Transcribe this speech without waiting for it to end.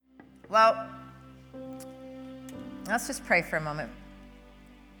Well, let's just pray for a moment.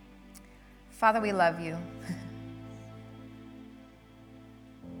 Father, we love you.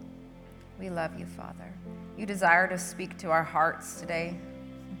 We love you, Father. You desire to speak to our hearts today,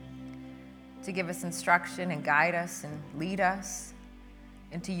 to give us instruction and guide us and lead us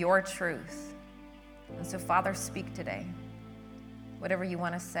into your truth. And so, Father, speak today. Whatever you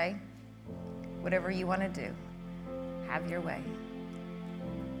want to say, whatever you want to do, have your way.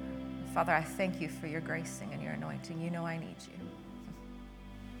 Father, I thank you for your gracing and your anointing. You know I need you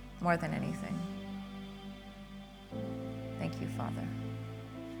more than anything. Thank you, Father.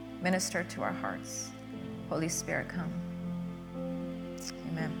 Minister to our hearts. Holy Spirit, come.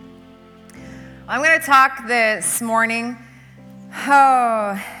 Amen. I'm going to talk this morning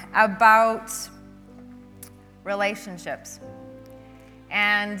about relationships,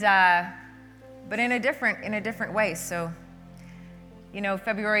 and but in a different way. So,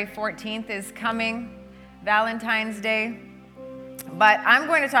 February 14th is coming, Valentine's Day, but I'm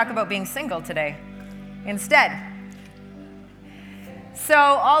going to talk about being single today instead. So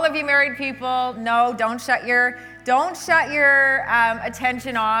all of you married people, no, don't shut your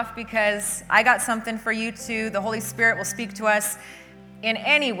attention off, because I got something for you too. The Holy Spirit will speak to us in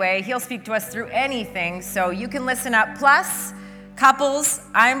any way. He'll speak to us through anything, so you can listen up. Plus, couples,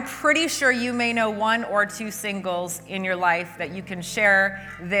 I'm pretty sure you may know one or two singles in your life that you can share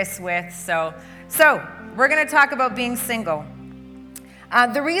this with. So we're going to talk about being single.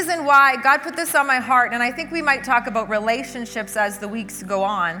 The reason why God put this on my heart, and I think we might talk about relationships as the weeks go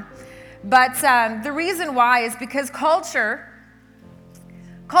on, but the reason why is because culture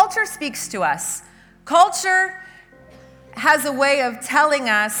speaks to us. Culture has a way of telling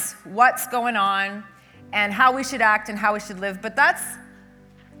us what's going on and how we should act and how we should live, but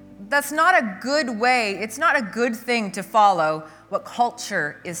that's not a good way. It's not a good thing to follow what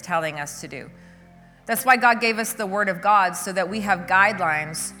culture is telling us to do. That's why God gave us the Word of God, so that we have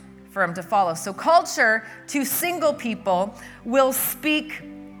guidelines for Him to follow. So culture to single people will speak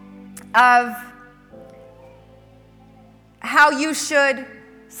of how you should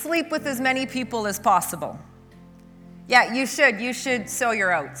sleep with as many people as possible. Yeah, you should sow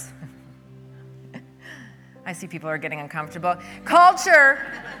your oats. I see people are getting uncomfortable. Culture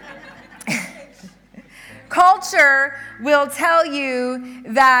will tell you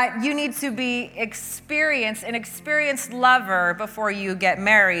that you need to be an experienced lover before you get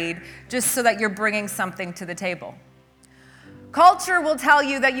married, just so that you're bringing something to the table. Culture will tell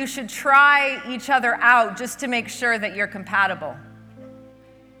you that you should try each other out just to make sure that you're compatible.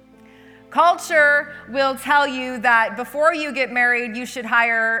 Culture will tell you that before you get married, you should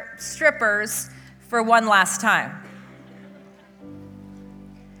hire strippers for one last time.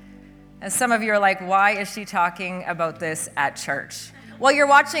 And some of you are like, why is she talking about this at church? Well, you're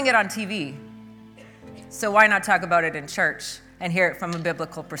watching it on TV. So why not talk about it in church and hear it from a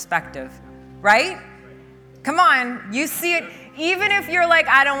biblical perspective, right? Come on, you see it. Even if you're like,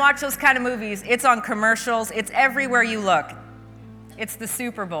 I don't watch those kind of movies, it's on commercials. It's everywhere you look. It's the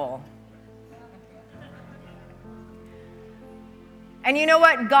Super Bowl. And you know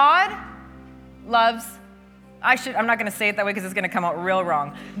what? God loves, I'm not going to say it that way because it's going to come out real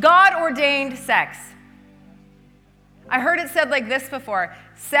wrong. God ordained sex. I heard it said like this before.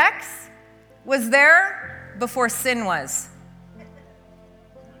 Sex was there before sin was.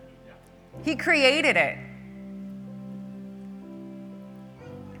 He created it.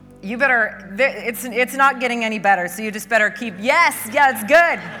 You better, it's not getting any better, so you just better keep, yeah, it's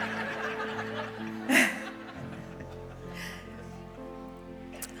good.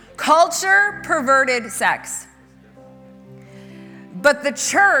 Culture perverted sex. But the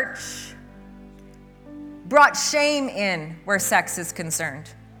church brought shame in where sex is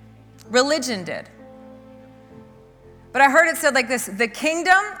concerned. Religion did. But I heard it said like this: the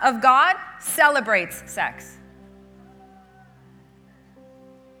kingdom of God celebrates sex.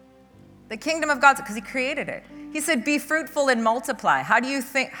 The kingdom of God, because He created it. He said, be fruitful and multiply. How do you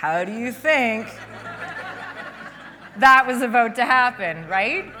think that was about to happen,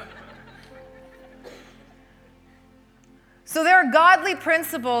 right? So there are godly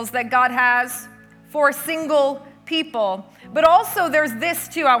principles that God has for single people. But also there's this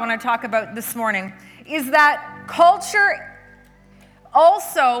too I want to talk about this morning, is that culture,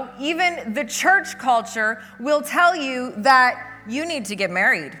 also even the church culture, will tell you that you need to get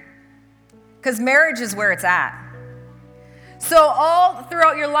married. Because marriage is where it's at. So all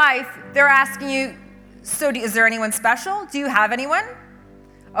throughout your life, they're asking you, is there anyone special? Do you have anyone?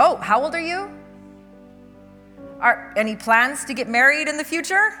 Oh, how old are you? Are any plans to get married in the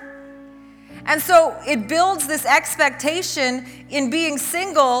future? And so it builds this expectation in being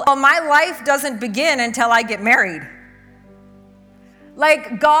single. Well, my life doesn't begin until I get married.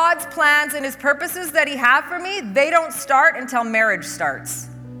 Like God's plans and his purposes that he have for me, they don't start until marriage starts.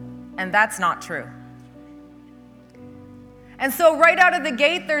 And that's not true. And so right out of the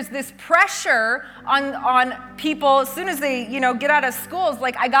gate, there's this pressure on people as soon as they, get out of school. It's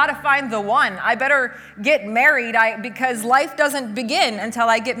like, I got to find the one. I better get married because life doesn't begin until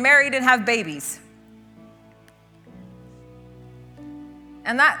I get married and have babies.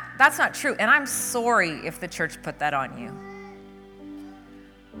 And that's not true. And I'm sorry if the church put that on you.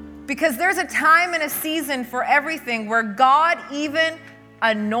 Because there's a time and a season for everything where God even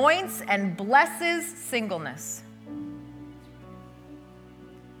anoints and blesses singleness.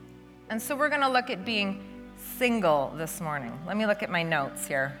 And so we're going to look at being single this morning. Let me look at my notes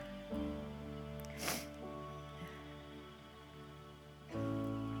here.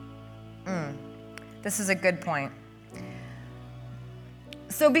 This is a good point.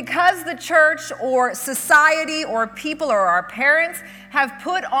 So because the church or society or people or our parents have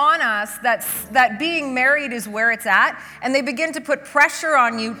put on us that being married is where it's at, and they begin to put pressure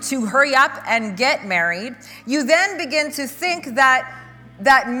on you to hurry up and get married, you then begin to think that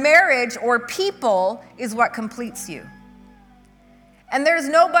marriage or people is what completes you. And there's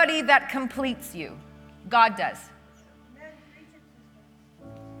nobody that completes you. God does.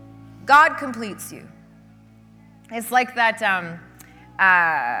 God completes you. It's like that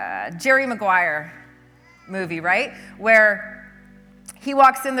Jerry Maguire movie, right? Where he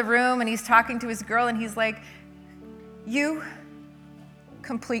walks in the room and he's talking to his girl and he's like, "You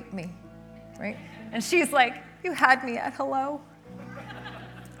complete me," right? And she's like, "You had me at hello."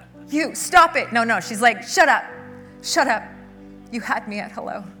 "You, stop it." No, she's like, shut up. You had me at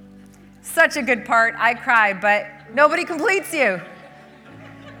hello." Such a good part. I cry, but nobody completes you.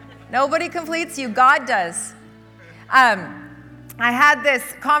 Nobody completes you. God does. I had this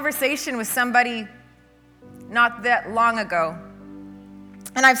conversation with somebody not that long ago.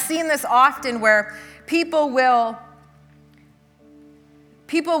 And I've seen this often where people will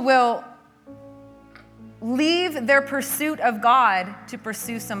leave their pursuit of God to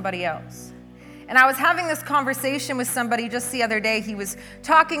pursue somebody else. And I was having this conversation with somebody just the other day. He was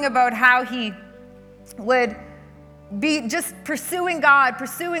talking about how he would be just pursuing God.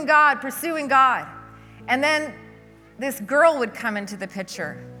 And then this girl would come into the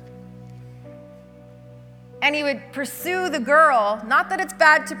picture. And he would pursue the girl. Not that it's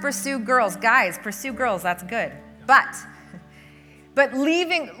bad to pursue girls. Guys, pursue girls, that's good. But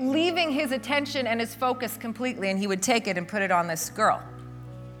leaving his attention and his focus completely, and he would take it and put it on this girl.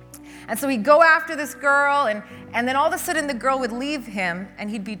 And so he'd go after this girl, and then all of a sudden the girl would leave him, and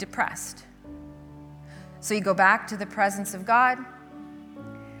he'd be depressed. So he'd go back to the presence of God,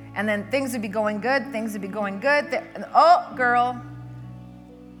 and then things would be going good. Oh, girl.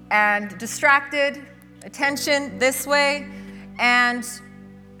 And distracted, attention this way, and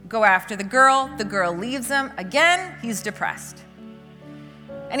go after the girl. The girl leaves him. Again, he's depressed.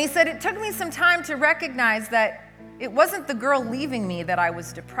 And he said, it took me some time to recognize that it wasn't the girl leaving me that I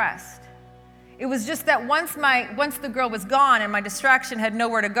was depressed. It was just that once the girl was gone and my distraction had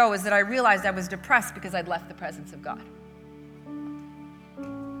nowhere to go, is that I realized I was depressed because I'd left the presence of God.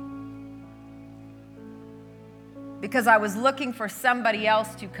 Because I was looking for somebody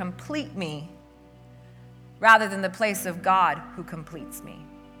else to complete me rather than the place of God who completes me.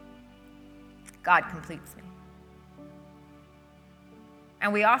 God completes me.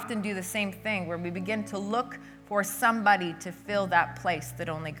 And we often do the same thing where we begin to look for somebody to fill that place that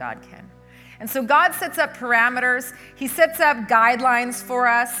only God can. And so God sets up parameters. He sets up guidelines for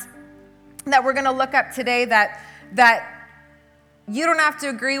us that we're going to look up today that you don't have to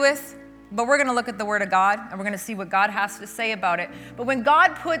agree with, but we're going to look at the Word of God, and we're going to see what God has to say about it. But when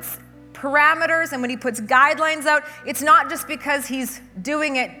God puts parameters and when he puts guidelines out, it's not just because he's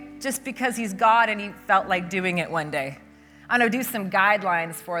doing it just because he's God and he felt like doing it one day. I'm going to do some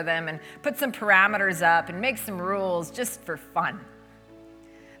guidelines for them and put some parameters up and make some rules just for fun.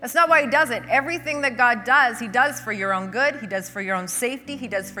 That's not why he does it. Everything that God does, he does for your own good. He does for your own safety. He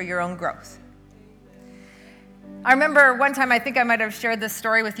does for your own growth. I remember one time, I think I might have shared this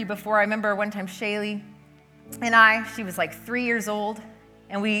story with you before. I remember one time Shaylee and she was like 3 years old,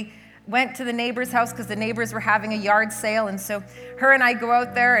 and we went to the neighbor's house because the neighbors were having a yard sale. And so her and I go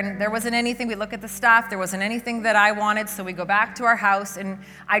out there, and there wasn't anything. We look at the stuff. There wasn't anything that I wanted. So we go back to our house, and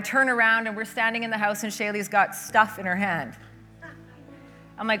I turn around, and we're standing in the house, and Shaylee's got stuff in her hand.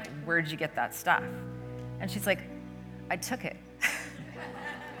 I'm like, "Where'd you get that stuff?" And she's like, "I took it."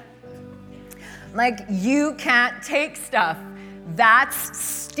 Like, you can't take stuff. That's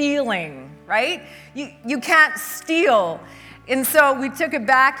stealing, right? You can't steal. And so we took it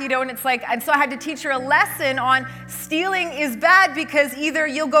back, and it's like, and so I had to teach her a lesson on stealing is bad because either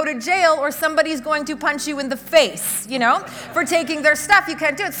you'll go to jail or somebody's going to punch you in the face, for taking their stuff. You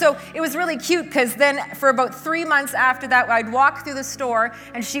can't do it. So it was really cute because then for about 3 months after that, I'd walk through the store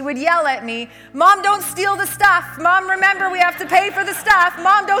and she would yell at me, "Mom, don't steal the stuff. Mom, remember we have to pay for the stuff.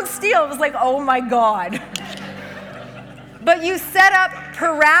 Mom, don't steal." It was like, oh my God. But you set up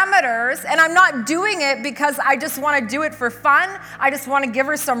parameters, and I'm not doing it because I just want to do it for fun. I just want to give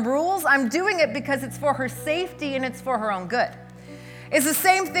her some rules. I'm doing it because it's for her safety and it's for her own good. It's the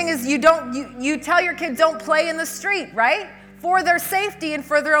same thing as you tell your kids don't play in the street, right? For their safety and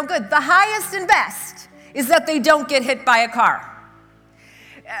for their own good. The highest and best is that they don't get hit by a car.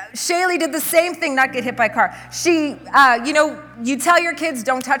 Shaylee did the same thing, not get hit by a car. She, you tell your kids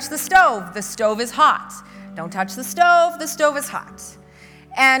don't touch the stove is hot. Don't touch the stove is hot.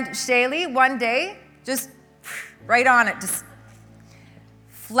 And Shaylee, one day, just right on it, just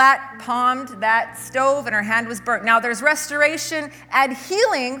flat palmed that stove and her hand was burnt. Now there's restoration and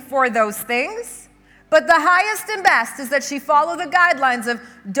healing for those things, but the highest and best is that she followed the guidelines of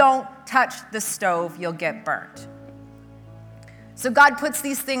don't touch the stove, you'll get burnt. So God puts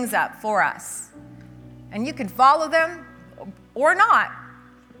these things up for us. And you can follow them or not.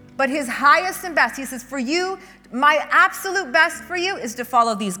 But his highest and best, he says, for you, my absolute best for you is to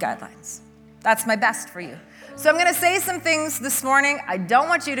follow these guidelines. That's my best for you. So I'm going to say some things this morning. I don't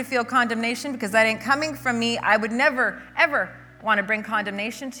want you to feel condemnation because that ain't coming from me. I would never, ever want to bring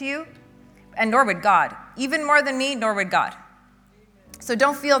condemnation to you, and nor would God. Even more than me, nor would God. So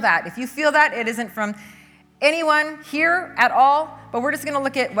don't feel that. If you feel that, it isn't from anyone here at all, but we're just going to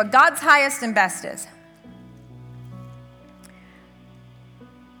look at what God's highest and best is.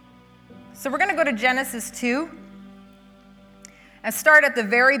 So we're going to go to Genesis 2 and start at the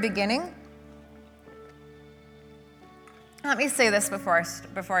very beginning. Let me say this before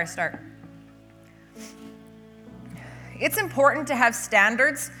I start. It's important to have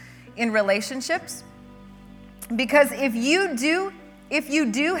standards in relationships because if you do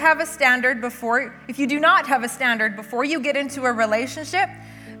not have a standard before you get into a relationship,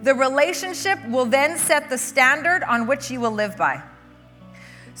 the relationship will then set the standard on which you will live by.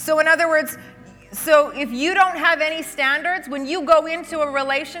 So in other words, if you don't have any standards, when you go into a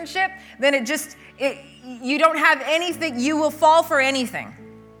relationship, then you don't have anything, you will fall for anything.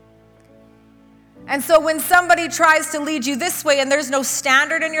 And so when somebody tries to lead you this way and there's no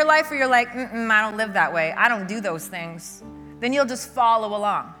standard in your life where you're like, I don't live that way, I don't do those things, then you'll just follow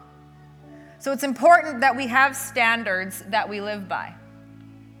along. So it's important that we have standards that we live by.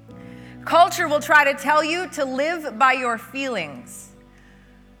 Culture will try to tell you to live by your feelings.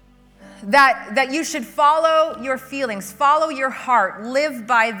 That you should follow your feelings, follow your heart, live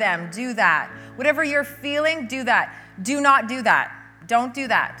by them, do that. Whatever you're feeling, do that. Do not do that. Don't do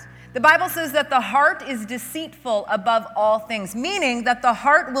that. The Bible says that the heart is deceitful above all things, meaning that the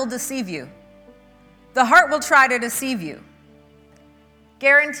heart will deceive you. The heart will try to deceive you.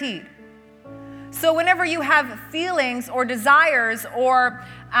 Guaranteed. So whenever you have feelings or desires or,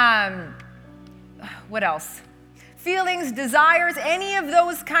 what else? Feelings, desires, any of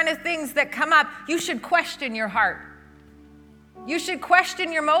those kind of things that come up, you should question your heart. You should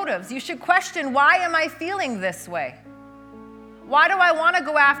question your motives. You should question, why am I feeling this way? Why do I want to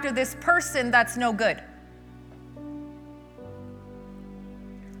go after this person that's no good?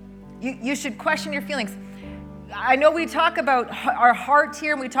 You should question your feelings. I know we talk about our heart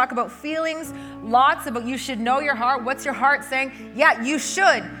here, and we talk about feelings, lots about you should know your heart. What's your heart saying? Yeah, you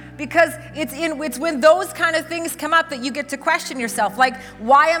should. Because it's when those kind of things come up that you get to question yourself. Like,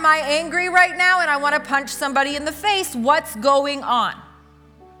 why am I angry right now and I want to punch somebody in the face? What's going on?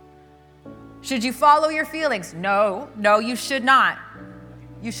 Should you follow your feelings? No, you should not.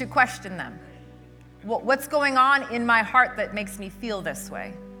 You should question them. What's going on in my heart that makes me feel this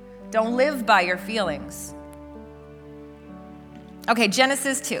way? Don't live by your feelings. Okay,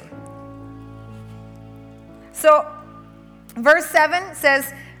 Genesis 2. So, verse 7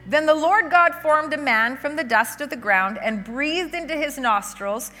 says, "Then the Lord God formed a man from the dust of the ground and breathed into his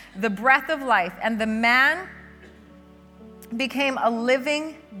nostrils the breath of life, and the man became a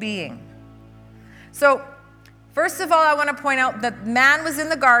living being." So, first of all, I want to point out that man was in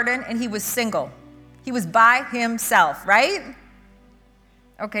the garden and he was single. He was by himself, right?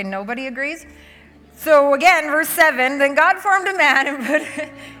 Okay, nobody agrees? So again, verse 7, "Then God formed a man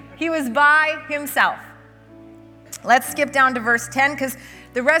and he was by himself." Let's skip down to verse 10 because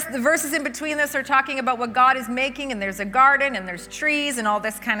the verses in between this are talking about what God is making, and there's a garden and there's trees and all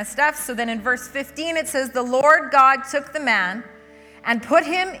this kind of stuff. So then in verse 15 it says, "The Lord God took the man and put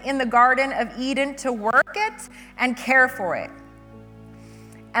him in the Garden of Eden to work it and care for it.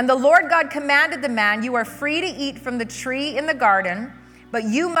 And the Lord God commanded the man, "You are free to eat from the tree in the garden, but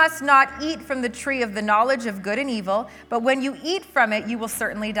you must not eat from the tree of the knowledge of good and evil, but when you eat from it, you will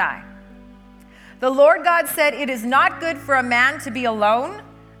certainly die." The Lord God said, "It is not good for a man to be alone.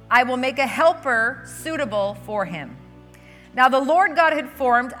 I will make a helper suitable for him." Now the Lord God had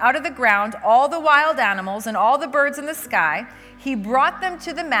formed out of the ground all the wild animals and all the birds in the sky. He brought them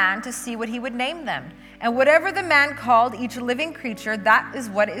to the man to see what he would name them. And whatever the man called each living creature, that is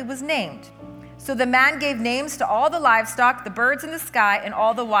what it was named. So the man gave names to all the livestock, the birds in the sky, and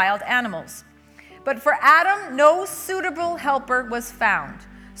all the wild animals. But for Adam, no suitable helper was found.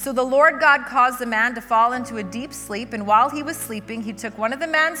 So the Lord God caused the man to fall into a deep sleep, and while he was sleeping, he took one of the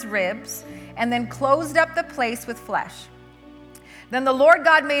man's ribs and then closed up the place with flesh. Then the Lord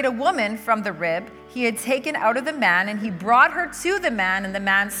God made a woman from the rib he had taken out of the man, and he brought her to the man, and the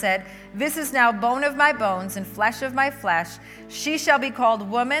man said, "This is now bone of my bones and flesh of my flesh. She shall be called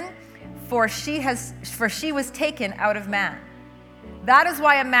woman, for she was taken out of man." That is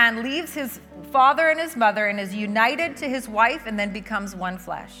why a man leaves his father and his mother and is united to his wife and then becomes one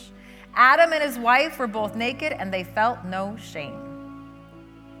flesh. Adam and his wife were both naked and they felt no shame.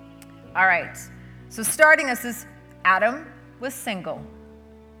 All right, so starting us is Adam was single.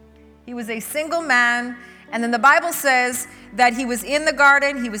 He was a single man, and then the Bible says that he was in the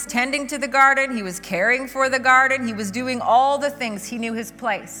garden, he was tending to the garden, he was caring for the garden, he was doing all the things, he knew his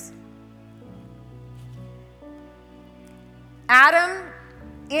place. Adam,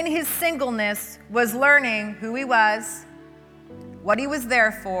 in his singleness, was learning who he was, what he was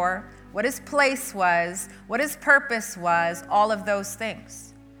there for, what his place was, what his purpose was, all of those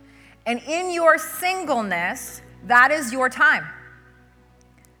things. And in your singleness, that is your time.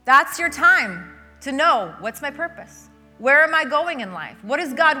 That's your time to know, what's my purpose? Where am I going in life? What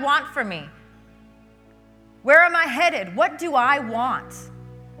does God want from me? Where am I headed? What do I want?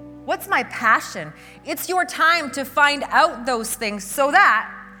 What's my passion? It's your time to find out those things so that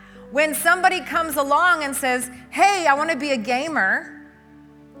when somebody comes along and says, "Hey, I want to be a gamer,"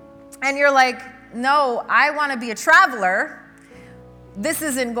 and you're like, "No, I want to be a traveler," this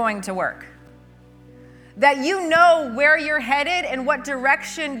isn't going to work. That you know where you're headed and what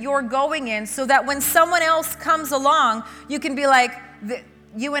direction you're going in, so that when someone else comes along, you can be like,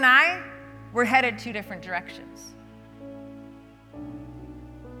 "You and I, we're headed two different directions."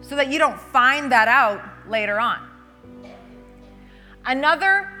 So that you don't find that out later on.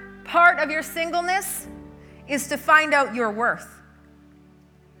 Another part of your singleness is to find out your worth.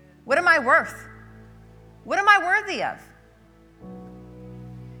 What am I worth? What am I worthy of?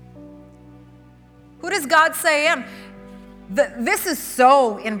 Who does God say I am? This is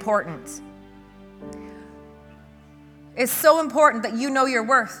so important. It's so important that you know your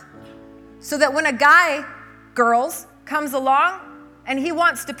worth. So that when a guy, girls, comes along and he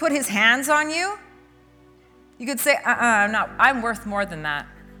wants to put his hands on you, you could say, I'm worth more than that.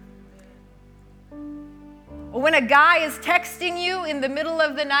 Or when a guy is texting you in the middle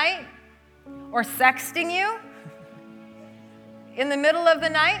of the night or sexting you in the middle of the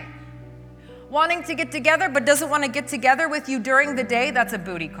night, wanting to get together but doesn't want to get together with you during the day, that's a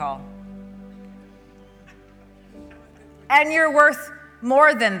booty call. And you're worth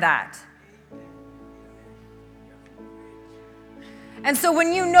more than that. And so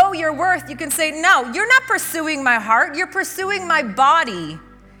when you know your worth, you can say, "No, you're not pursuing my heart, you're pursuing my body.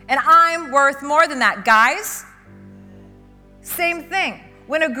 And I'm worth more than that." Guys, same thing.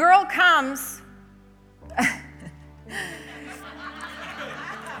 When a girl comes,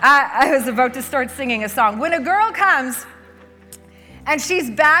 I was about to start singing a song. When a girl comes and she's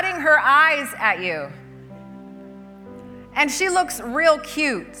batting her eyes at you, and she looks real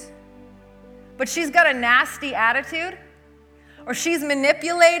cute, but she's got a nasty attitude, or she's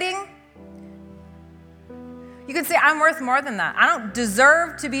manipulating, you can say, "I'm worth more than that. I don't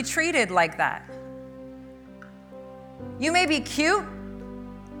deserve to be treated like that." You may be cute,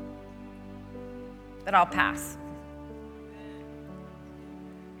 but I'll pass.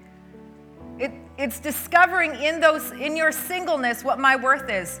 It's discovering in your singleness what my worth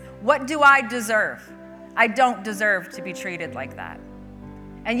is. What do I deserve? I don't deserve to be treated like that.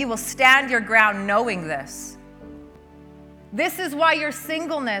 And you will stand your ground knowing this. This is why your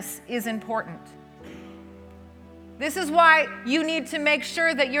singleness is important. This is why you need to make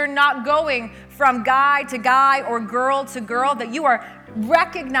sure that you're not going from guy to guy or girl to girl, that you are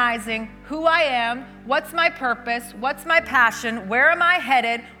recognizing who I am, what's my purpose, what's my passion, where am I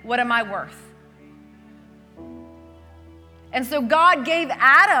headed, what am I worth? And so God gave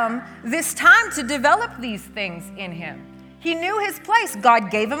Adam this time to develop these things in him. He knew his place.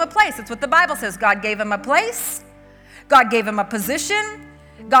 God gave him a place. That's what the Bible says. God gave him a place. God gave him a position.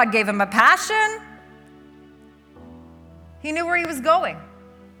 God gave him a passion. He knew where he was going.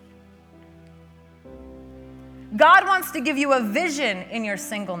 God wants to give you a vision in your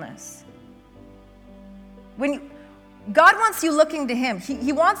singleness. God wants you looking to him.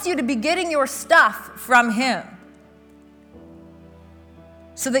 He wants you to be getting your stuff from him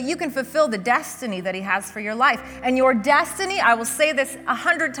so that you can fulfill the destiny that he has for your life. And your destiny, I will say this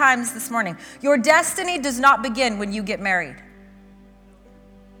 100 times this morning, your destiny does not begin when you get married.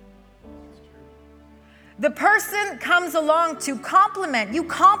 The person comes along to complement. You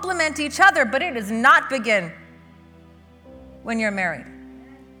complement each other, but it does not begin when you're married.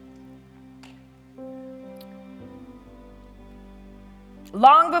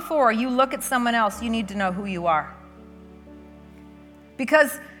 Long before you look at someone else, you need to know who you are.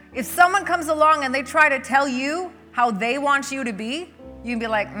 Because if someone comes along and they try to tell you how they want you to be, you can be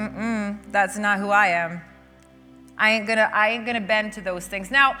like, that's not who I am. I ain't gonna bend to those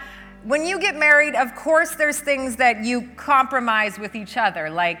things. Now, when you get married, of course, there's things that you compromise with each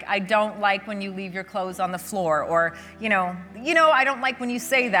other. Like, I don't like when you leave your clothes on the floor, or, I don't like when you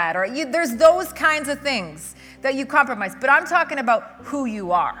say that, or there's those kinds of things that you compromise. But I'm talking about who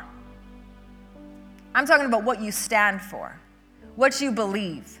you are. I'm talking about what you stand for, what you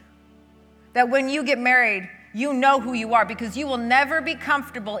believe. That when you get married, you know who you are, because you will never be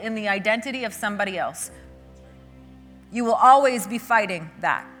comfortable in the identity of somebody else. You will always be fighting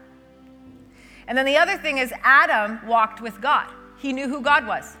that. And then the other thing is, Adam walked with God. He knew who God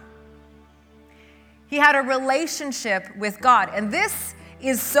was. He had a relationship with God. And this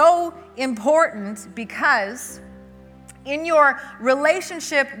is so important, because in your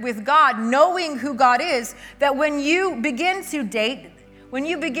relationship with God, knowing who God is, that when you begin to date, when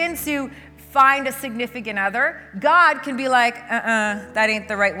you begin to find a significant other, God can be like, that ain't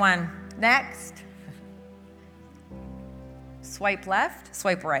the right one. Next. Swipe left,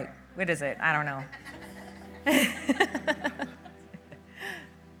 swipe right. What is it? I don't know.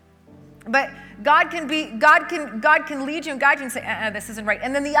 But God can lead you and guide you and say, this isn't right.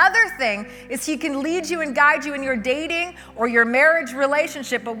 And then the other thing is, he can lead you and guide you in your dating or your marriage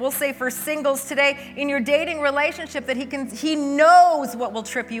relationship. But we'll say for singles today, in your dating relationship, that he knows what will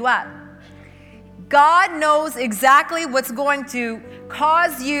trip you up. God knows exactly what's going to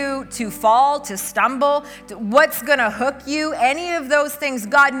cause you to fall, to stumble, what's going to hook you, any of those things.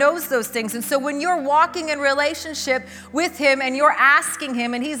 God knows those things. And so when you're walking in relationship with him and you're asking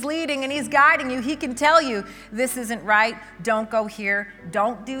him and he's leading and he's guiding you, he can tell you, this isn't right, don't go here,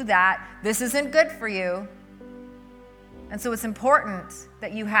 don't do that, this isn't good for you. And so it's important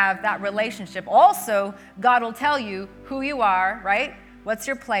that you have that relationship. Also, God will tell you who you are, right? What's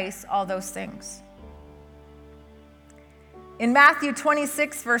your place, all those things. In Matthew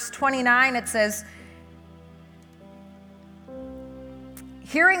 26, verse 29, it says,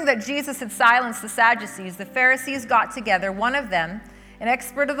 hearing that Jesus had silenced the Sadducees, the Pharisees got together. One of them, an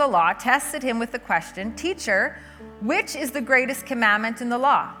expert of the law, tested him with the question, "Teacher, which is the greatest commandment in the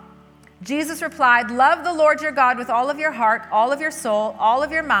law?" Jesus replied, "Love the Lord your God with all of your heart, all of your soul, all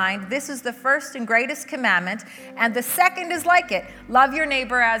of your mind. This is the first and greatest commandment. And the second is like it. Love your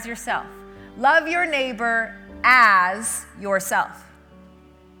neighbor as yourself." Love your neighbor as yourself.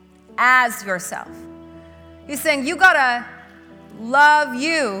 As yourself. He's saying you gotta love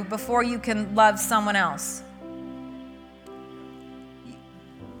you before you can love someone else.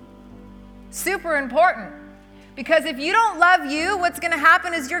 Super important. Because if you don't love you, what's going to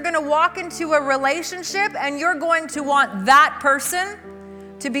happen is you're going to walk into a relationship and you're going to want that person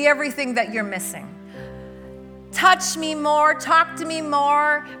to be everything that you're missing. Touch me more, talk to me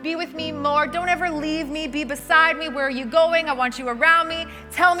more, be with me more, don't ever leave me, be beside me, where are you going? I want you around me,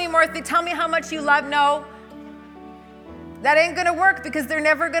 tell me more, tell me how much you love. No, that ain't going to work, because they're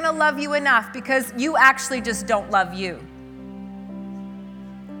never going to love you enough, because you actually just don't love you.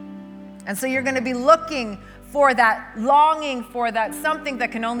 And so you're going to be looking for that, longing for that, something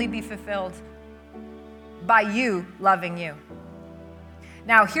that can only be fulfilled by you loving you.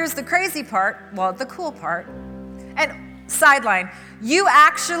 Now, here's the crazy part, well, the cool part. And sideline, you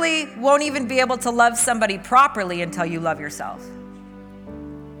actually won't even be able to love somebody properly until you love yourself.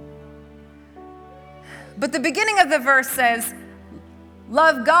 But the beginning of the verse says,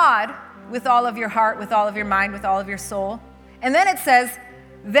 love God with all of your heart, with all of your mind, with all of your soul. And then it says,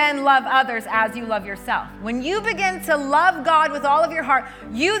 then love others as you love yourself. When you begin to love God with all of your heart,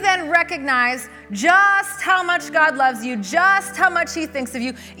 you then recognize just how much God loves you, just how much He thinks of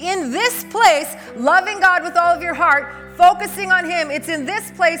you. In this place, loving God with all of your heart, focusing on Him, it's in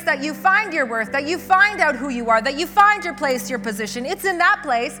this place that you find your worth, that you find out who you are, that you find your place, your position. It's in that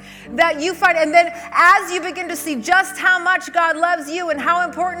place that you find, and then as you begin to see just how much God loves you and how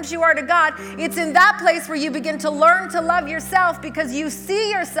important you are to God, it's in that place where you begin to learn to love yourself because you see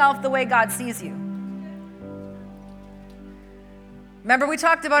yourself the way God sees you. Remember, we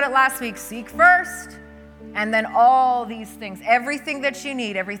talked about it last week. Seek first. And then all these things, everything that you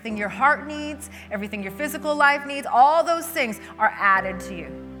need, everything your heart needs, everything your physical life needs, all those things are added to you.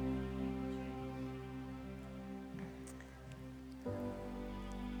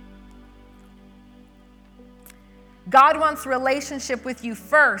 God wants relationship with you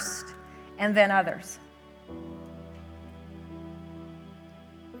first and then others.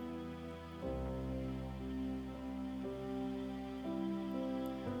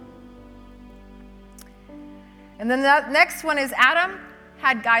 And then the next one is Adam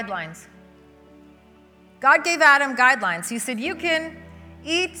had guidelines. God gave Adam guidelines. He said, you can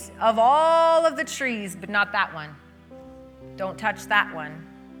eat of all of the trees, but not that one. Don't touch that one.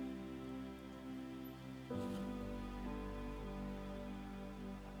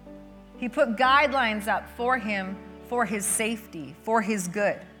 He put guidelines up for him, for his safety, for his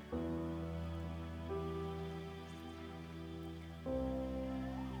good.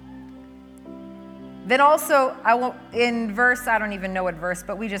 Then also, in verse, I don't even know what verse,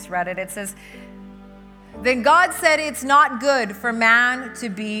 but we just read it. It says, then God said, it's not good for man to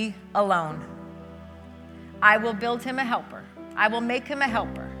be alone. I will build him a helper. I will make him a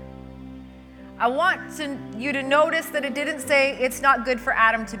helper. I want you to notice that it didn't say it's not good for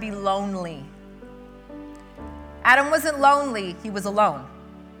Adam to be lonely. Adam wasn't lonely, he was alone.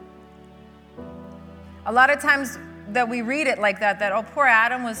 A lot of times, that we read it like that, oh, poor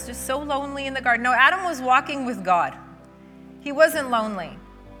Adam was just so lonely in the garden. No, Adam was walking with God. He wasn't lonely.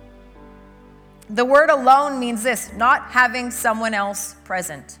 The word alone means this, not having someone else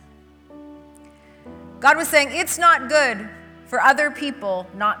present. God was saying it's not good for other people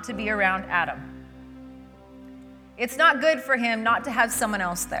not to be around Adam. It's not good for him not to have someone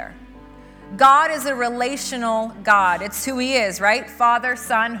else there. God is a relational God. It's who He is, right? Father,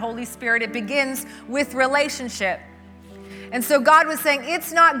 Son, Holy Spirit. It begins with relationship. And so God was saying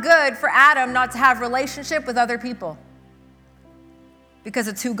it's not good for Adam not to have relationship with other people because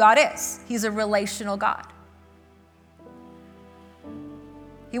it's who God is. He's a relational God.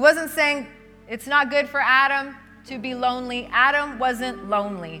 He wasn't saying it's not good for Adam to be lonely. Adam wasn't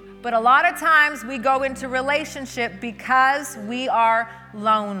lonely. But a lot of times we go into relationship because we are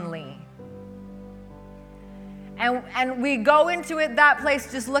lonely. And we go into that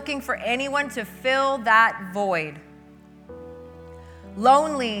place just looking for anyone to fill that void.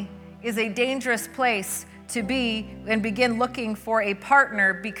 Lonely is a dangerous place to be and begin looking for a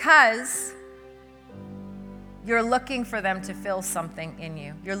partner because you're looking for them to fill something in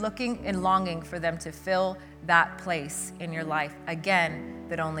you. You're looking and longing for them to fill that place in your life, again,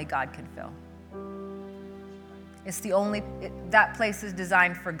 that only God can fill. That place is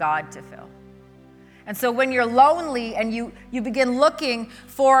designed for God to fill. And so when you're lonely and you begin looking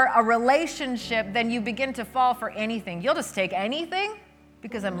for a relationship, then you begin to fall for anything. You'll just take anything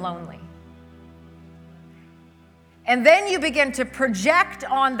because I'm lonely. And then you begin to project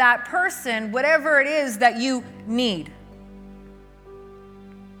on that person whatever it is that you need.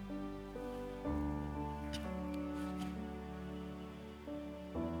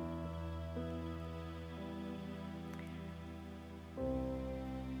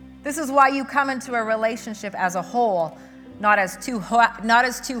 This is why you come into a relationship as a whole, not as two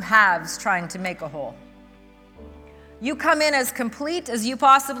halves trying to make a whole. You come in as complete as you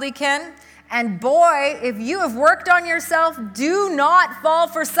possibly can, and boy, if you have worked on yourself, do not fall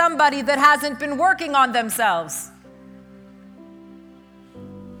for somebody that hasn't been working on themselves.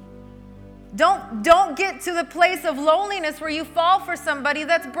 Don't get to the place of loneliness where you fall for somebody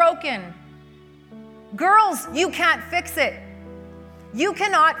that's broken. Girls, you can't fix it. You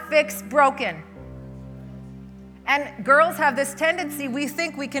cannot fix broken. And girls have this tendency, we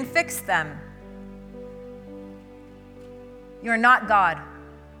think we can fix them. You're not God.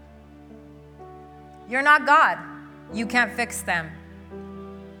 You're not God. You can't fix them.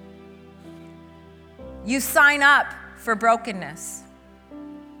 You sign up for brokenness.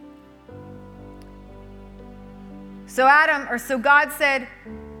 So God said,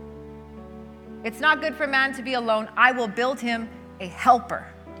 it's not good for man to be alone. I will build him a helper.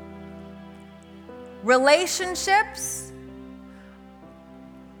 Relationships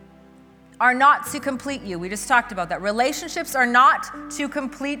are not to complete you. We just talked about that. Relationships are not to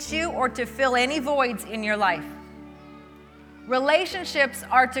complete you or to fill any voids in your life. Relationships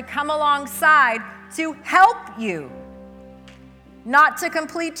are to come alongside to help you, not to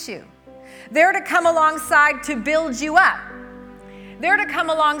complete you. They're to come alongside to build you up. They're to come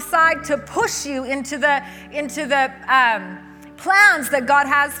alongside to push you into the plans that God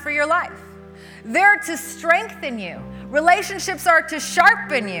has for your life. They're to strengthen you. Relationships are to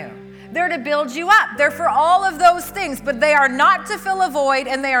sharpen you. They're to build you up. They're for all of those things, but they are not to fill a void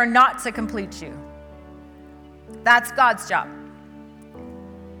and they are not to complete you. That's God's job.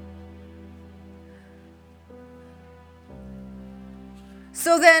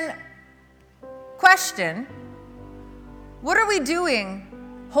 So then, question, what are we doing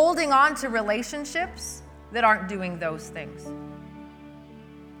holding on to relationships that aren't doing those things?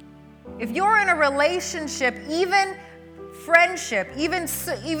 If you're in a relationship, even friendship, even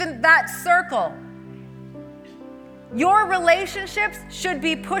that circle, your relationships should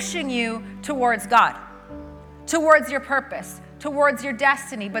be pushing you towards God, towards your purpose, towards your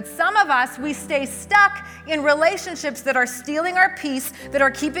destiny. But some of us, we stay stuck in relationships that are stealing our peace, that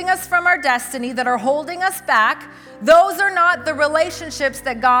are keeping us from our destiny, that are holding us back. Those are not the relationships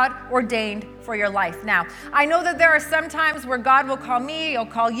that God ordained for your life. Now, I know that there are some times where God will call me, He'll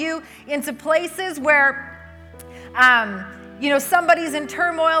call you into places where somebody's in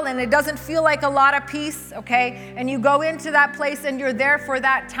turmoil and it doesn't feel like a lot of peace, okay? And you go into that place and you're there for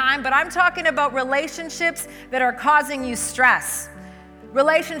that time. But I'm talking about relationships that are causing you stress,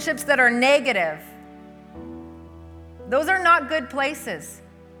 relationships that are negative. Those are not good places.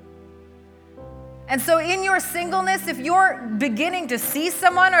 And so in your singleness, if you're beginning to see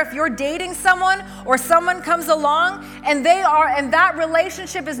someone or if you're dating someone or someone comes along and that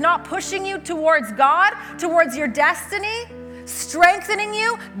relationship is not pushing you towards God, towards your destiny, strengthening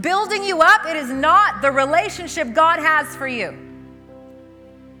you, building you up, it is not the relationship God has for you.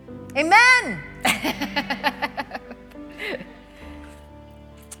 Amen.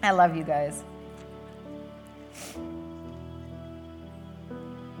 I love you guys.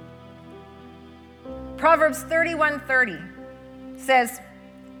 Proverbs 31:30 says,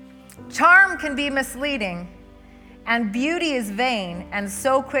 "Charm can be misleading, and beauty is vain and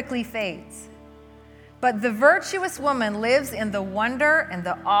so quickly fades. But the virtuous woman lives in the wonder and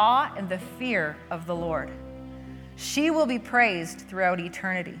the awe and the fear of the Lord. She will be praised throughout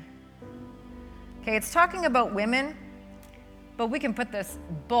eternity." Okay, it's talking about women, but we can put this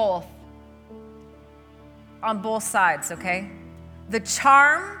both on both sides, okay? The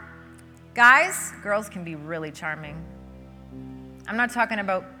charm, guys, girls can be really charming. I'm not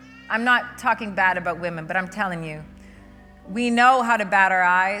talking bad about women, but I'm telling you, we know how to bat our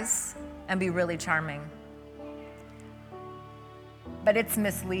eyes and be really charming. But it's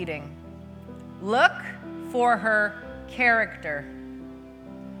misleading. Look for her character.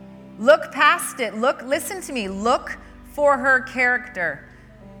 Look past it. Listen to me. Look for her character.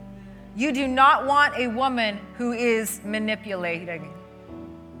 You do not want a woman who is manipulating,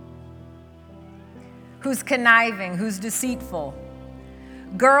 who's conniving, who's deceitful.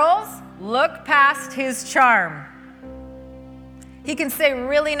 Girls, look past his charm. He can say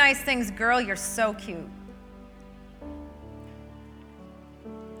really nice things. Girl, you're so cute.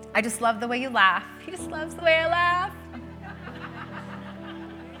 I just love the way you laugh. He just loves the way I laugh.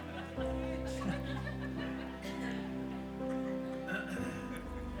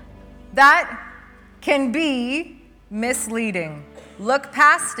 That can be misleading. Look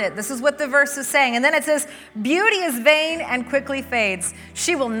past it. This is what the verse is saying. And then it says, beauty is vain and quickly fades.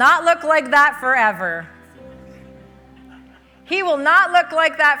 She will not look like that forever. He will not look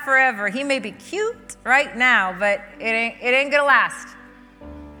like that forever. He may be cute right now, but it ain't gonna last.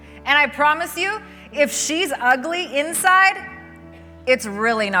 And I promise you, if she's ugly inside, it's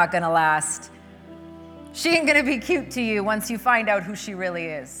really not gonna last. She ain't gonna be cute to you once you find out who she really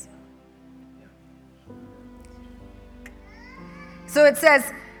is. So it says,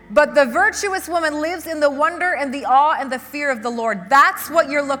 but the virtuous woman lives in the wonder and the awe and the fear of the Lord. That's what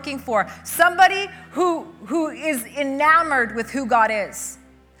you're looking for. Somebody who is enamored with who God is.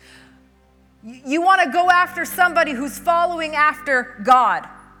 You want to go after somebody who's following after God.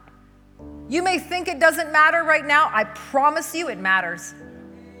 You may think it doesn't matter right now. I promise you it matters.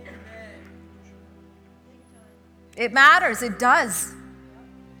 It matters. It does.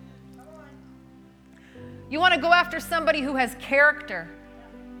 You want to go after somebody who has character.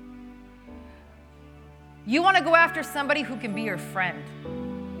 You want to go after somebody who can be your friend.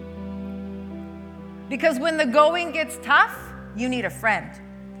 Because when the going gets tough, you need a friend,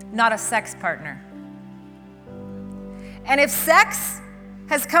 not a sex partner. And if sex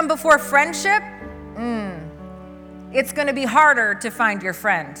has come before friendship, it's going to be harder to find your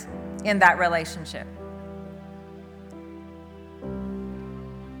friend in that relationship.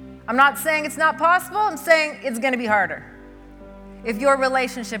 I'm not saying it's not possible. I'm saying it's going to be harder if your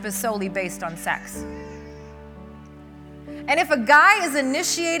relationship is solely based on sex. And if a guy is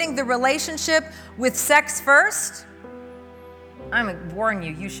initiating the relationship with sex first, I'm warning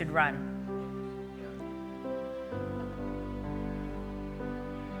you, you should run.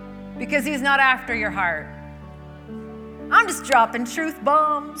 Because he's not after your heart. I'm just dropping truth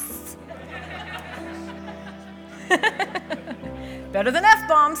bombs. Better than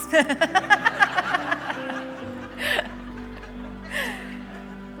F-bombs.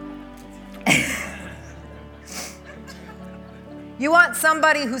 You want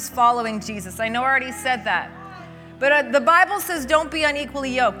somebody who's following Jesus. I know I already said that. But the Bible says don't be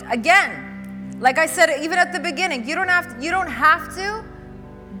unequally yoked. Again, like I said, even at the beginning, you don't have to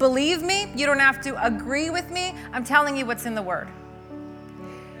believe me. You don't have to agree with me. I'm telling you what's in the Word.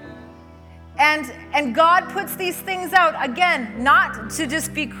 And God puts these things out, again, not to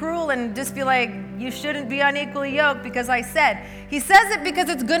just be cruel and just be like, you shouldn't be unequally yoked because I said. He says it because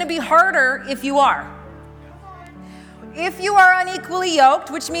it's going to be harder if you are. If you are unequally yoked,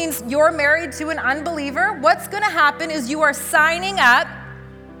 which means you're married to an unbeliever, what's going to happen is you are signing up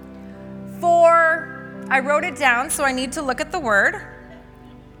for, I wrote it down, so I need to look at the word.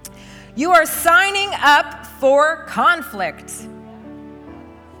 You are signing up for conflict.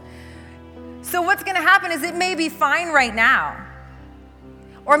 So what's going to happen is it may be fine right now.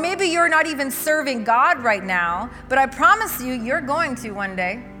 Or maybe you're not even serving God right now, but I promise you, you're going to one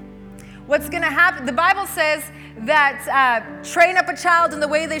day. What's going to happen? The Bible says that train up a child in the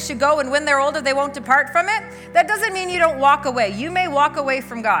way they should go, and when they're older, they won't depart from it. That doesn't mean you don't walk away. You may walk away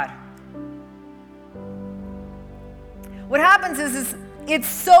from God. What happens is it's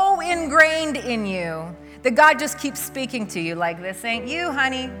so ingrained in you that God just keeps speaking to you like, this ain't you,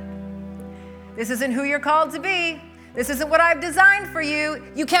 honey. This isn't who you're called to be. This isn't what I've designed for you.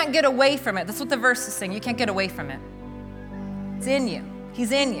 You can't get away from it. That's what the verse is saying. You can't get away from it. It's in you.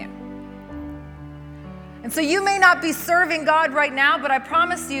 He's in you. And so you may not be serving God right now, but I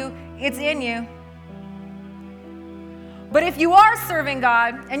promise you, it's in you. But if you are serving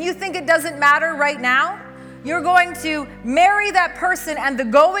God and you think it doesn't matter right now, you're going to marry that person and the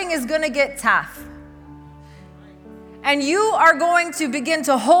going is going to get tough. And you are going to begin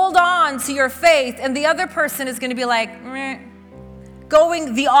to hold on to your faith, and the other person is going to be like,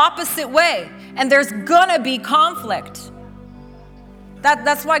 going the opposite way. And there's going to be conflict.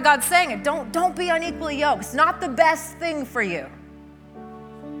 That's why God's saying it. Don't be unequally yoked. It's not the best thing for you.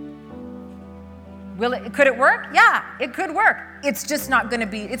 Could it work? Yeah, it could work. It's just not going to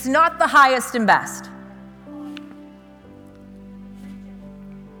be, it's not the highest and best.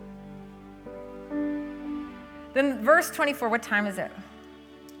 Then verse 24, what time is it?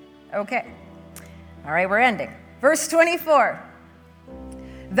 Okay. All right, we're ending. Verse 24.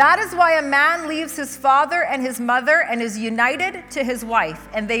 That is why a man leaves his father and his mother and is united to his wife,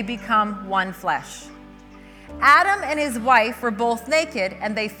 and they become one flesh. Adam and his wife were both naked,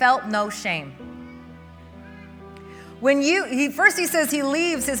 and they felt no shame. First he says he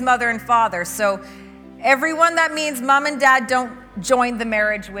leaves his mother and father. So everyone, that means mom and dad don't join the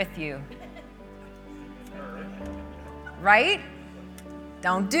marriage with you. Right?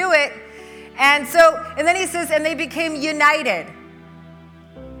 Don't do it. And then he says, and they became united.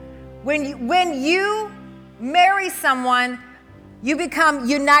 When you marry someone, you become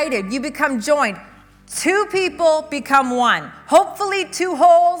united. You become joined. Two people become one. Hopefully 2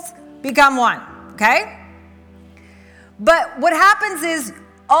 wholes become one. Okay? But what happens is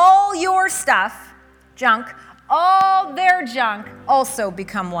all your stuff, junk, all their junk also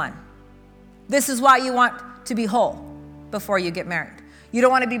become one. This is why you want to be whole before you get married. You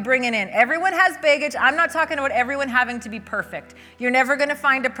don't want to be bringing in. Everyone has baggage. I'm not talking about everyone having to be perfect. You're never going to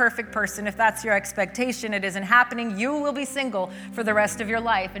find a perfect person. If that's your expectation, it isn't happening. You will be single for the rest of your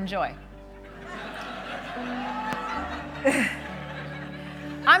life. Enjoy.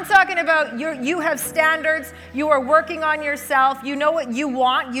 I'm talking about you have standards. You are working on yourself. You know what you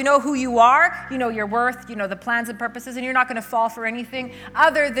want. You know who you are. You know your worth. You know the plans and purposes, and you're not going to fall for anything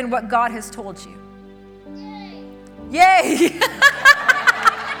other than what God has told you. Yay!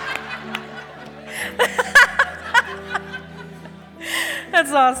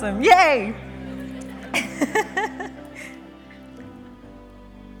 That's awesome. Yay!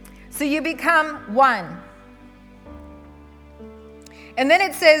 So you become one. And then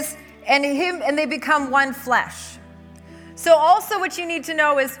it says, and they become one flesh. So also what you need to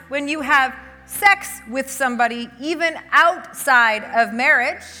know is when you have sex with somebody, even outside of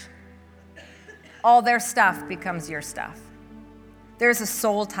marriage, all their stuff becomes your stuff. There's a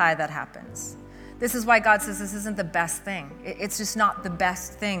soul tie that happens. This is why God says this isn't the best thing. It's just not the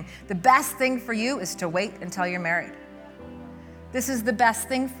best thing. The best thing for you is to wait until you're married. This is the best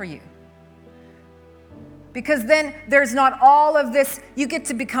thing for you. Because then there's not all of this. You get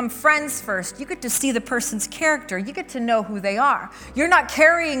to become friends first. You get to see the person's character. You get to know who they are. You're not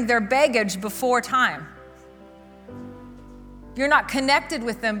carrying their baggage before time. You're not connected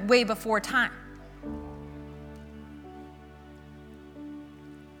with them way before time.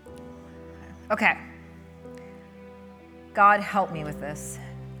 Okay. God help me with this.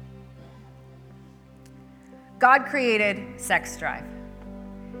 God created sex drive.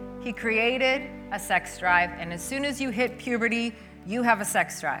 He created a sex drive, and as soon as you hit puberty, you have a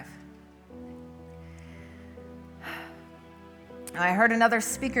sex drive. I heard another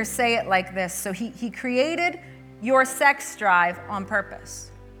speaker say it like this. So he created your sex drive on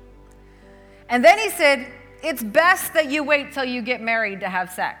purpose. And then he said, it's best that you wait till you get married to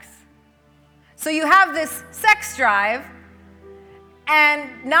have sex. So you have this sex drive,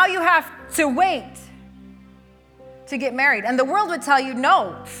 and now you have to wait to get married. And the world would tell you,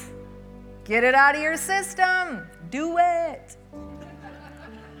 no, get it out of your system. Do it.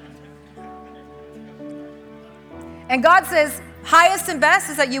 And God says, highest and best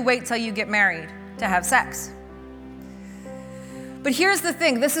is that you wait till you get married to have sex. But here's the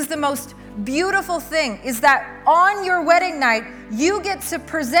thing. This is the most beautiful thing, is that on your wedding night, you get to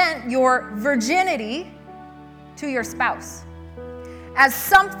present your virginity to your spouse as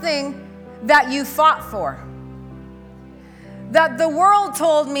something that you fought for. That the world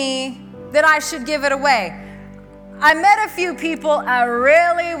told me that I should give it away. I met a few people I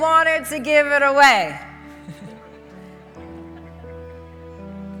really wanted to give it away.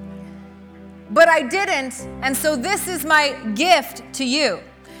 But I didn't, and so this is my gift to you.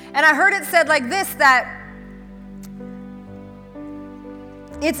 And I heard it said like this, that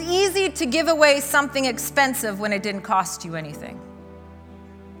it's easy to give away something expensive when it didn't cost you anything.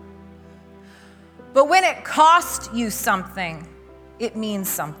 But when it cost you something, it means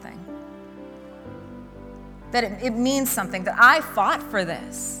something. That it means something, that I fought for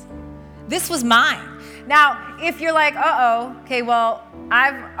this. This was mine. Now, if you're like, okay, well,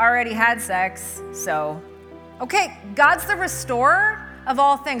 I've already had sex, so. Okay, God's the restorer of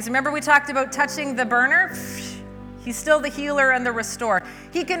all things. Remember we talked about touching the burner? He's still the healer and the restorer.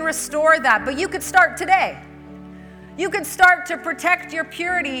 He can restore that, but you could start today. You could start to protect your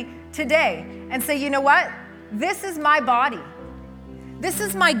purity today and say, you know what? This is my body. This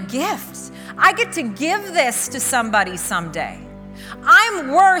is my gift. I get to give this to somebody someday.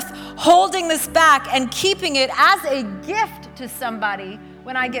 I'm worth holding this back and keeping it as a gift to somebody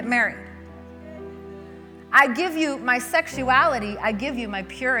when I get married. I give you my sexuality. I give you my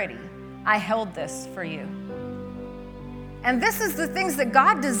purity. I held this for you. And this is the things that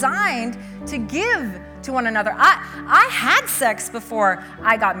God designed to give to one another. I had sex before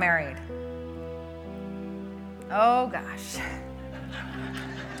I got married. Oh, gosh.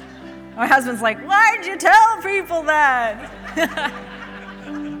 My husband's like, why'd you tell people that?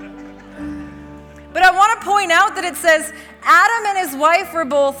 But I want to point out that it says, Adam and his wife were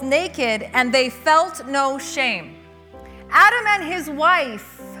both naked, and they felt no shame. Adam and his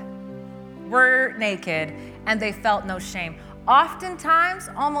wife were naked, and they felt no shame. Oftentimes,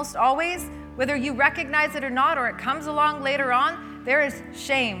 almost always, whether you recognize it or not, or it comes along later on, there is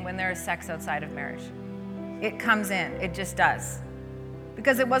shame when there is sex outside of marriage. It comes in. It just does.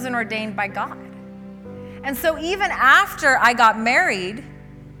 Because it wasn't ordained by God. And so even after I got married,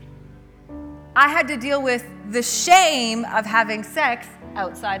 I had to deal with the shame of having sex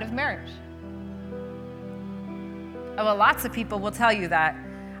outside of marriage. Oh, well, lots of people will tell you that.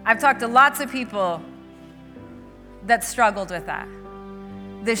 I've talked to lots of people that struggled with that.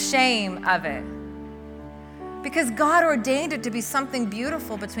 The shame of it. Because God ordained it to be something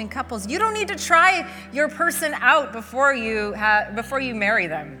beautiful between couples. You don't need to try your person out before you marry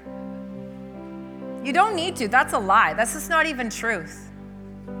them. You don't need to. That's a lie. That's just not even truth.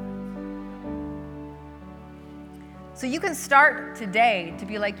 So you can start today to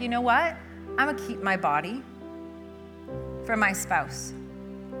be like, you know what? I'm going to keep my body for my spouse.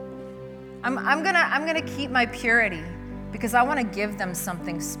 I'm gonna keep my purity because I want to give them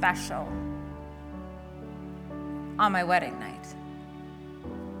something special on my wedding night.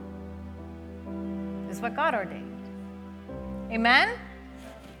 This is what God ordained. Amen?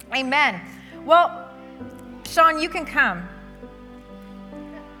 Amen. Well, Sean, you can come.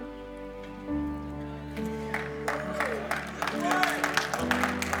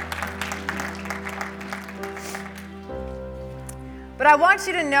 But I want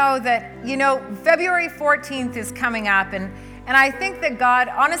you to know that, February 14th is coming up, and I think that God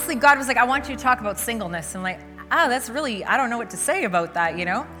was like, I want you to talk about singleness. And like, that's really, I don't know what to say about that,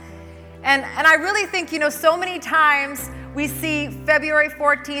 And I really think, so many times we see February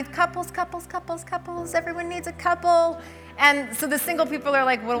 14th, couples, everyone needs a couple. And so the single people are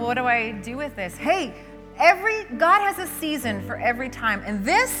like, well, what do I do with this? Hey, God has a season for every time. And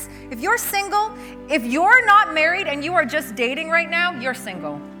this, if you're single, if you're not married and you are just dating right now, you're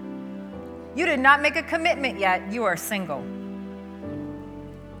single. You did not make a commitment yet, you are single.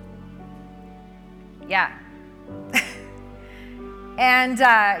 Yeah. And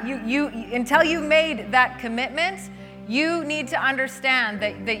you until you made that commitment, you need to understand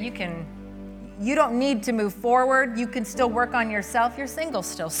that you don't need to move forward. You can still work on yourself. You're single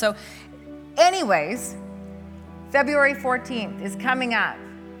still. So anyways, February 14th is coming up.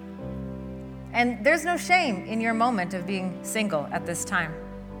 And there's no shame in your moment of being single at this time.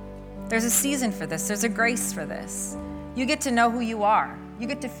 There's a season for this. There's a grace for this. You get to know who you are. You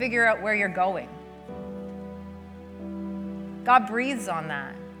get to figure out where you're going. God breathes on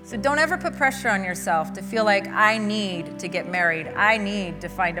that. So don't ever put pressure on yourself to feel like, I need to get married. I need to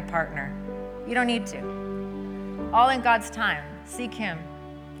find a partner. You don't need to. All in God's time. Seek Him.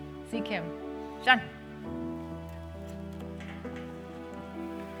 Seek Him. Sean.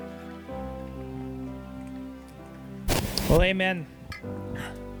 Well, amen.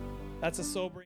 That's a sobering.